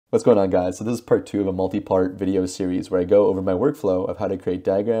What's going on, guys? So this is part 2 of a multi-part video series where I go over my workflow of how to create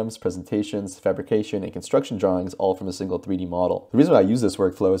diagrams, presentations, fabrication, and construction drawings all from a single 3D model. The reason why I use this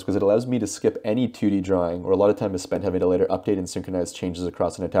workflow is because it allows me to skip any 2D drawing where a lot of time is spent having to later update and synchronize changes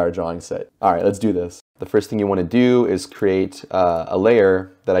across an entire drawing set. All right, let's do this. The first thing you want to do is create a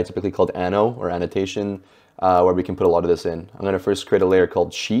layer that I typically called anno or annotation, where we can put a lot of this in. I'm going to first create a layer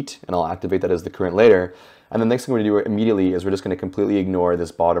called sheet, and I'll activate that as the current layer. And the next thing we're going to do immediately is we're just going to completely ignore this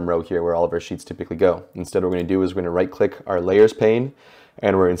bottom row here where all of our sheets typically go. Instead, what we're going to do is we're going to right-click our layers pane,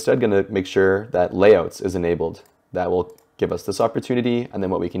 and we're instead going to make sure that layouts is enabled. That will give us this opportunity, and then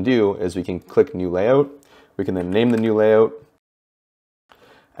what we can do is we can click new layout. We can then name the new layout,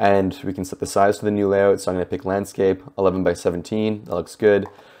 and we can set the size for the new layout. So I'm going to pick landscape 11 by 17. That looks good.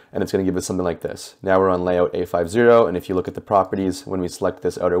 And it's going to give us something like this. Now we're on layout A50, and if you look at the properties, when we select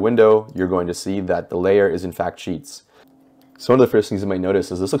this outer window, you're going to see that the layer is in fact sheets. So one of the first things you might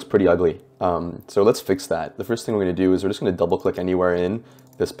notice is this looks pretty ugly. So let's fix that. The first thing we're going to do is we're just going to double click anywhere in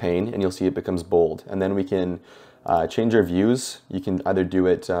this pane, and you'll see it becomes bold. And then we can change our views. You can either do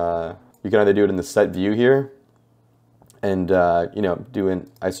it in the set view here, and do an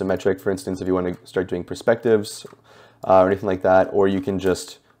isometric, for instance, if you want to start doing perspectives or anything like that, or you can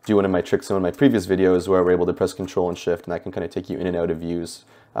just do one of my tricks in one of my previous videos where we're able to press Control and Shift, and that can kind of take you in and out of views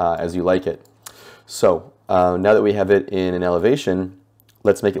as you like it. So now that we have it in an elevation,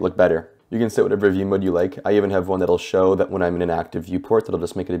 let's make it look better. You can set whatever view mode you like. I even have one that'll show that when I'm in an active viewport, that'll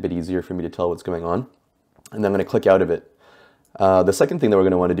just make it a bit easier for me to tell what's going on. And then I'm going to click out of it. The second thing that we're going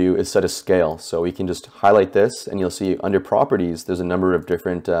to want to do is set a scale. So we can just highlight this, and you'll see under Properties, there's a number of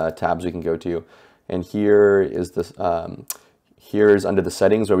different tabs we can go to. And here is this. Here's under the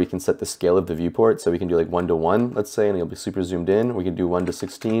settings where we can set the scale of the viewport. So we can do like 1:1, let's say, and it'll be super zoomed in. We can do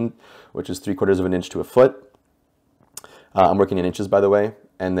 1:16, which is 3/4 of an inch to a foot. I'm working in inches, by the way.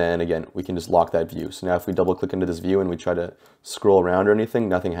 And then again, we can just lock that view. So now if we double click into this view and we try to scroll around or anything,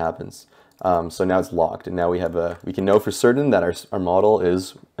 nothing happens. So now it's locked. And now we can know for certain that our model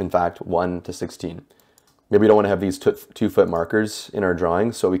is in fact 1:16. Maybe we don't want to have these 2-foot markers in our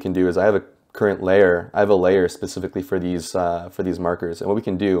drawing. So what we can do is I have a layer specifically for these markers, and what we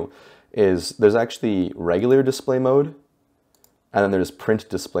can do is there's actually regular display mode, and then there's print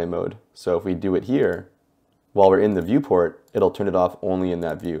display mode. So if we do it here, while we're in the viewport, it'll turn it off only in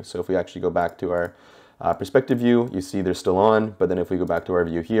that view. So if we actually go back to our perspective view, you see they're still on, but then if we go back to our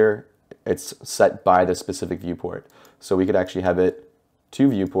view here, it's set by the specific viewport. So we could actually have it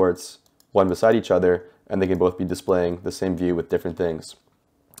 2 viewports, one beside each other, and they can both be displaying the same view with different things.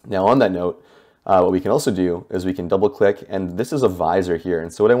 Now on that note, what we can also do is we can double click, and this is a visor here.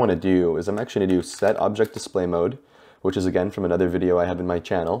 And so what I want to do is I'm actually going to do set object display mode, which is again from another video I have in my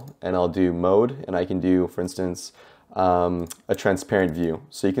channel. And I'll do mode, and I can do, for instance, a transparent view.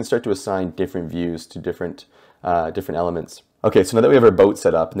 So you can start to assign different views to different elements. Okay, so now that we have our boat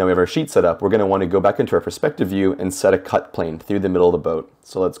set up, now we have our sheet set up, we're going to want to go back into our perspective view and set a cut plane through the middle of the boat.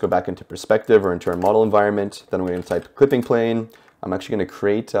 So let's go back into perspective or into our model environment. Then we're going to type clipping plane. I'm actually going to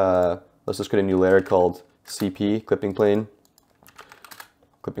create, let's just create a new layer called CP, clipping plane.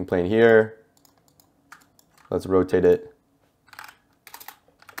 Clipping plane here. Let's rotate it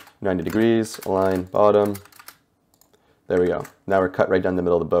 90 degrees, align bottom. There we go. Now we're cut right down the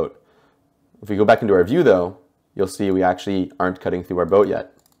middle of the boat. If we go back into our view though, you'll see we actually aren't cutting through our boat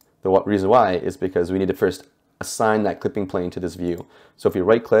yet. The reason why is because we need to first assign that clipping plane to this view. So if you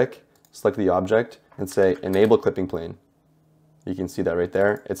right click, select the object and say enable clipping plane. You can see that right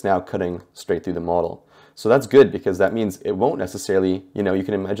there. It's now cutting straight through the model. So that's good because that means it won't necessarily, you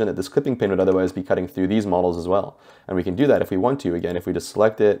can imagine that this clipping plane would otherwise be cutting through these models as well. And we can do that if we want to. Again, if we just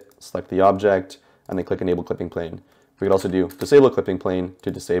select it, select the object, and then click enable clipping plane. We could also do disable clipping plane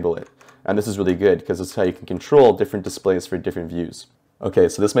to disable it. And this is really good because this is how you can control different displays for different views. Okay,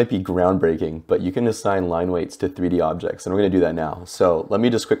 so this might be groundbreaking, but you can assign line weights to 3D objects, and we're going to do that now. So let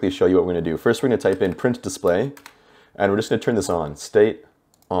me just quickly show you what we're going to do. First, we're going to type in print display. And we're just going to turn this on, state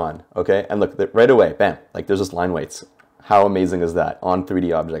on, okay? And look, right away, bam, like there's just line weights. How amazing is that on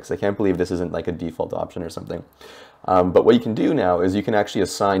 3D objects? I can't believe this isn't like a default option or something. But what you can do now is you can actually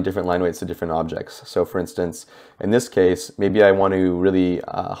assign different line weights to different objects. So for instance, in this case, maybe I want to really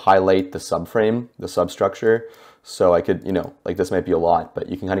highlight the subframe, the substructure. So I could, like this might be a lot, but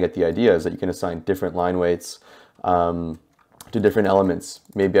you can kind of get the idea is that you can assign different line weights to different elements.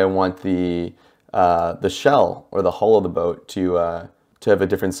 Maybe I want the shell or the hull of the boat to have a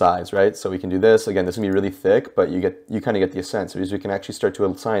different size, right? So we can do this. Again, this can be really thick, but you kind of get the sense because we can actually start to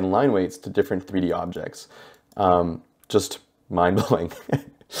assign line weights to different 3D objects. Just mind-blowing.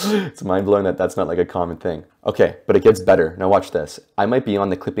 It's mind-blowing that that's not like a common thing. Okay, but it gets better. Now watch this. I might be on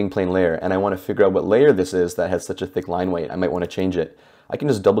the clipping plane layer and I want to figure out what layer this is that has such a thick line weight. I might want to change it. I can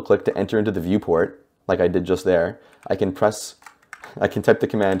just double click to enter into the viewport like I did just there. I can type the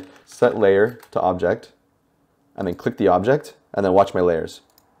command set layer to object and then click the object and then watch my layers.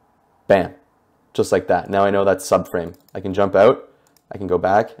 Bam, just like that. Now I know that's subframe. I can jump out, I can go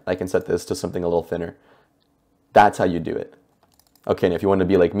back, I can set this to something a little thinner. That's how you do it. Okay, and if you want to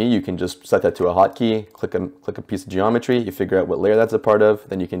be like me, you can just set that to a hotkey, click a piece of geometry, you figure out what layer that's a part of,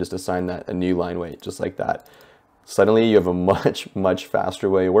 then you can just assign that a new line weight, just like that. Suddenly you have a much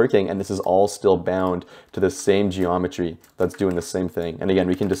faster way of working, and this is all still bound to the same geometry that's doing the same thing. And again,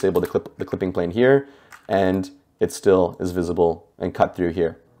 we can disable the clipping plane here, and it still is visible and cut through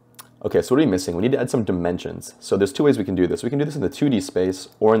here. Okay, so what are we missing? We need to add some dimensions. So there's two ways we can do this. We can do this in the 2D space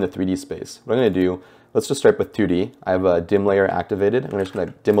or in the 3D space. What I'm going to do, let's just start with 2D. I have a dim layer activated. I'm just going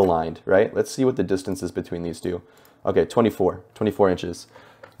to dim aligned, right? Let's see what the distance is between these two. Okay, 24 inches.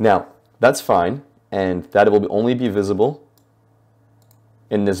 Now, that's fine, and that will only be visible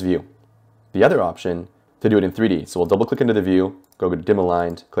in this view. The other option, to do it in 3D. So we'll double click into the view, go to dim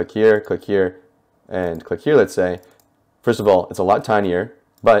aligned, click here, and click here, let's say. First of all, it's a lot tinier,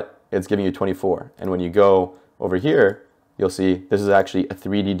 but it's giving you 24. And when you go over here, you'll see this is actually a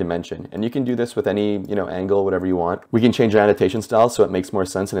 3D dimension. And you can do this with any, angle, whatever you want. We can change our annotation style so it makes more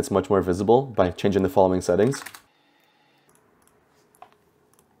sense and it's much more visible by changing the following settings.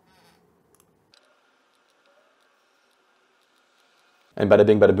 And bada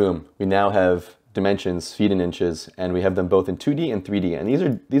bing, bada boom. We now have dimensions, feet in inches, and we have them both in 2D and 3D.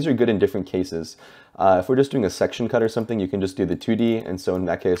 And these are good in different cases. If we're just doing a section cut or something, you can just do the 2D. And so in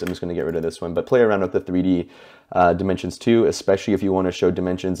that case, I'm just going to get rid of this one. But play around with the 3D dimensions too, especially if you want to show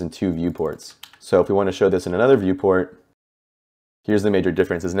dimensions in two viewports. So if we want to show this in another viewport, here's the major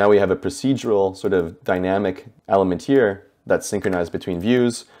difference is now we have a procedural sort of dynamic element here that's synchronized between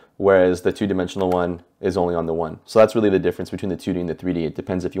views, whereas the two-dimensional one is only on the one. So that's really the difference between the 2D and the 3D. It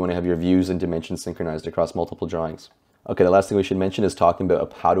depends if you want to have your views and dimensions synchronized across multiple drawings. Okay, the last thing we should mention is talking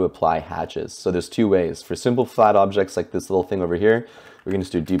about how to apply hatches. So there's two ways. For simple flat objects like this little thing over here, we can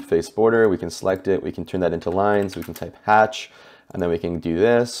just do deep face border, we can select it, we can turn that into lines, we can type hatch, and then we can do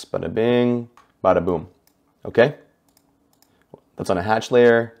this, bada bing, bada boom. Okay? That's on a hatch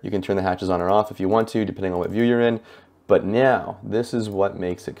layer. You can turn the hatches on or off if you want to, depending on what view you're in. But now, this is what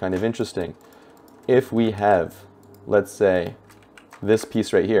makes it kind of interesting. If we have, let's say, this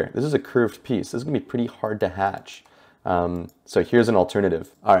piece right here, this is a curved piece. This is going to be pretty hard to hatch. So here's an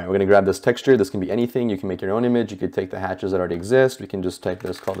alternative. All right, we're going to grab this texture. This can be anything. You can make your own image. You could take the hatches that already exist. We can just type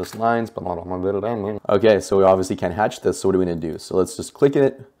this, call this lines. Okay, so we obviously can't hatch this. So what are we going to do? So let's just click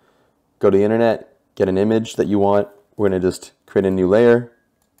it, go to the internet, get an image that you want. We're going to just create a new layer,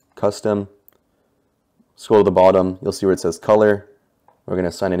 custom. Scroll to the bottom, you'll see where it says color. We're going to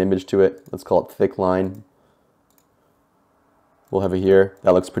assign an image to it. Let's call it thick line. We'll have it here.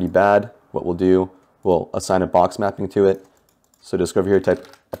 That looks pretty bad. What we'll do, we'll assign a box mapping to it. So just go over here, type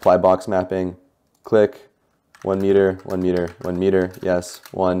apply box mapping, click 1 meter, 1 meter, 1 meter, yes,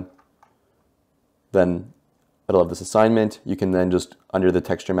 1. Then it'll have this assignment. You can then just, under the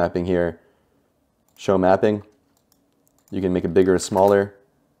texture mapping here, show mapping. You can make it bigger or smaller.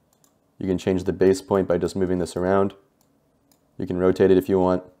 You can change the base point by just moving this around. You can rotate it if you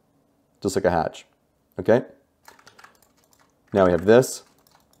want, just like a hatch. Okay? Now we have this.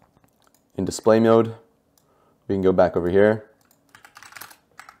 In display mode, we can go back over here.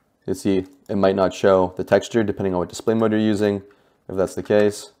 You see it might not show the texture depending on what display mode you're using. If that's the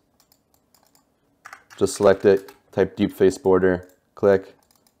case, just select it, type deep face border, click,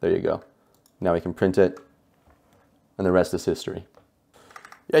 there you go. Now we can print it, and the rest is history.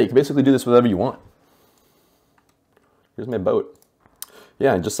 Yeah, you can basically do this with whatever you want. Here's my boat.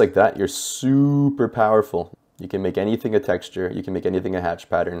 Yeah, and just like that, you're super powerful. You can make anything a texture. You can make anything a hatch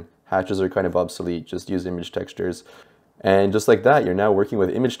pattern. Hatches are kind of obsolete. Just use image textures. And just like that, you're now working with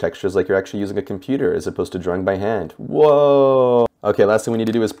image textures like you're actually using a computer as opposed to drawing by hand. Whoa! Okay, last thing we need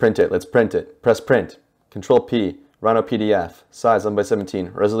to do is print it. Let's print it. Press print. Control P. Rhino PDF. Size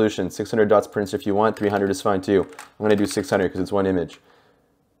 11×17. Resolution 600 dots per inch if you want. 300 is fine too. I'm going to do 600 because it's one image.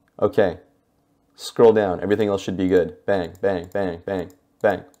 Okay, scroll down, everything else should be good. Bang, bang, bang, bang,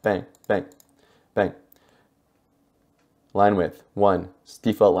 bang, bang, bang, bang. Line width, 1,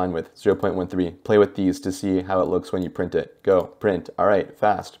 default line width, 0.13. Play with these to see how it looks when you print it. Go, print, all right,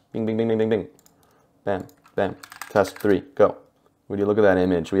 fast. Bing, bing, bing, bing, bing, bing. Bam, bam, test 3, go. When you look at that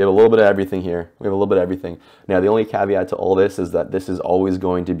image, we have a little bit of everything here. We have a little bit of everything. Now, the only caveat to all this is that this is always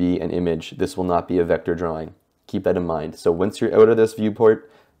going to be an image. This will not be a vector drawing. Keep that in mind. So once you're out of this viewport,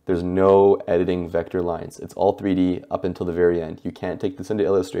 There's no editing vector lines. It's all 3D up until the very end. You can't take this into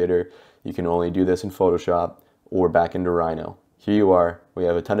Illustrator. You can only do this in Photoshop or back into Rhino. Here you are. We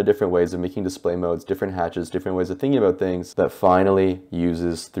have a ton of different ways of making display modes, different hatches, different ways of thinking about things that finally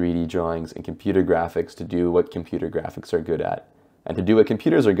uses 3D drawings and computer graphics to do what computer graphics are good at. And to do what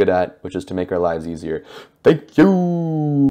computers are good at, which is to make our lives easier. Thank you!